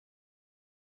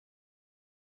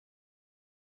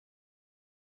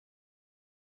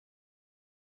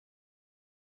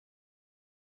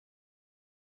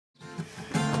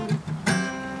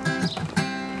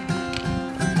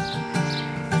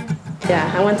Yeah,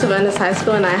 I went to Venice High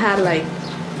School and I had like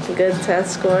good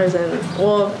test scores and,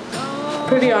 well,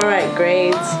 pretty alright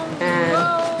grades. And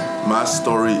my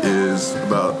story is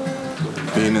about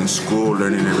being in school,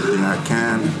 learning everything I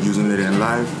can, using it in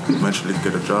life, eventually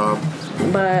get a job.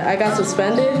 But I got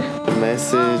suspended. The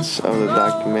message of the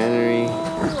documentary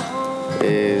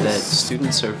is that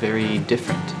students are very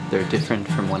different. They're different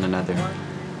from one another.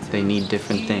 They need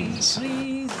different things.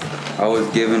 I was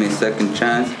given a second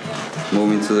chance,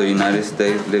 moving to the United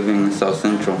States, living in South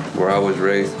Central, where I was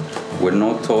raised, with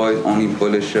no toys, only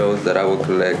bullet shells that I would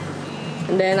collect.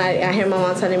 And then I hear my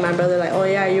mom telling my brother, like, oh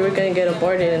yeah, you were gonna get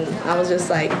aborted, and I was just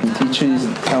like... Teachers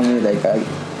tell me like I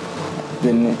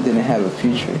didn't have a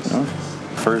future, you know?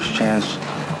 First chance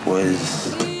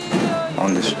was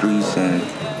on the streets and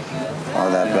all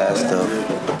that bad stuff.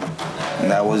 And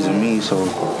that wasn't me, so,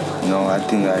 you know, I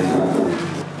think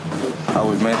I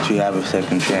was meant to have a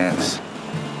second chance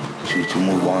to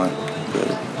move on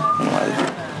in life.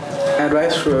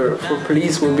 Advice for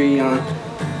police would be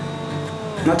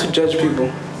not to judge people.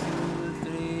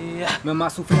 Me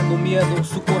más sufriendo miedo,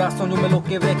 su corazón yo me lo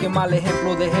quebré, qué mal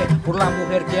ejemplo dejé por la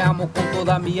mujer que amo con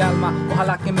toda mi alma.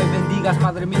 Ojalá que me bendigas,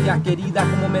 madre mía querida,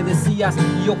 como me decías.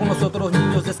 Y yo con los otros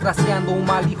niños desgraciando un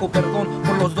mal hijo, perdón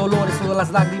por los dolores, todas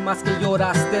las lágrimas que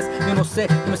lloraste. Yo no sé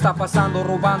qué me está pasando,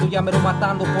 robando, ya me lo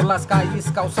matando por las calles,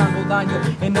 causando daño.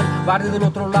 En el barrio del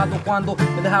otro lado, cuando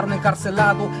me dejaron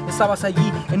encarcelado, estabas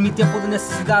allí en mi tiempo de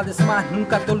necesidades, más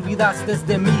nunca te olvidaste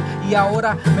de mí. Y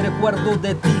ahora me recuerdo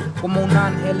de ti como un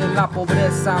ángel en la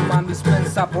pobreza, mami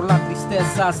dispensa por las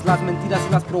tristezas, las mentiras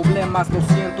y los problemas, lo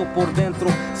siento por dentro,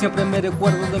 siempre me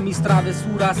recuerdo de mis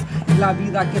travesuras y la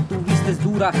vida que tuviste es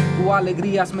dura, tu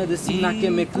alegría es medicina que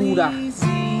me cura.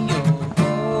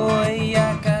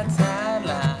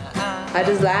 I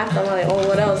just laughed, I'm like, oh,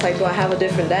 what else? Like, do I have a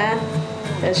different dad?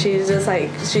 And she's just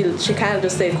like, she kind of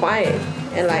just stayed quiet,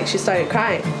 and like, she started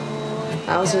crying.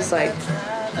 I was just like,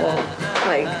 well,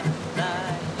 like,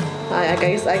 I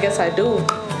guess I do.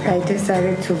 I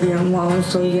decided to be a mom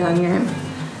so young, and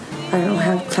I don't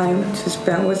have time to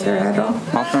spend with her at all.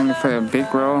 My family played a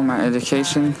big role in my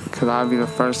education because I'll be the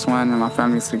first one in my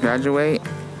family to graduate.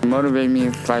 It motivated me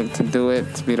like to do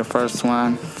it, to be the first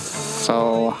one,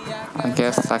 so I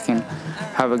guess I can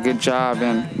have a good job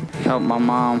and help my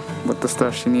mom with the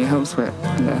stuff she needs help with.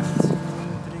 Yeah.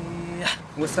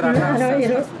 I don't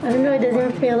know, it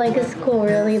doesn't feel like a school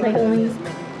really, like only,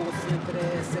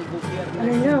 I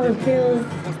don't know, it feels,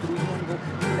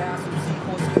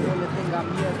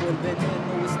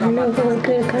 I don't know if it was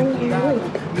good kind of like.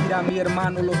 My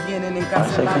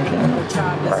second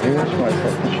chance, right here is my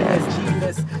second chance.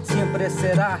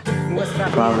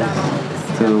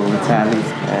 promise to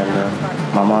retaliate, and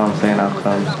my mom saying I'll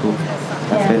come to school.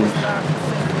 I finished.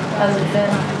 How's it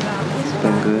been? It's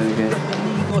been good again.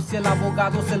 Si el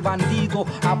abogado es el bandido,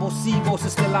 abusivos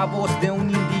es la voz de un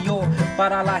indio.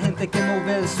 Para la gente que no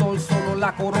ve el sol, solo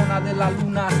la corona de la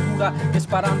luna oscura,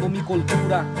 disparando mi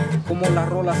cultura, como las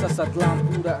rolas Azatlán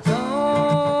puras.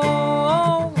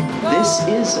 This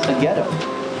is a ghetto,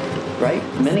 right?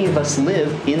 Many of us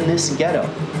live in this ghetto.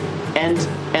 And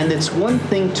it's one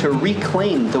thing to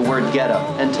reclaim the word ghetto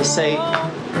and to say,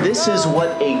 this is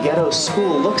what a ghetto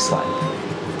school looks like.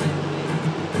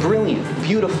 Brilliant,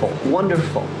 beautiful,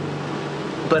 wonderful.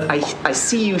 But I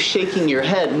see you shaking your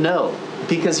head no,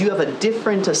 because you have a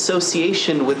different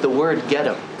association with the word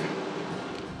ghetto.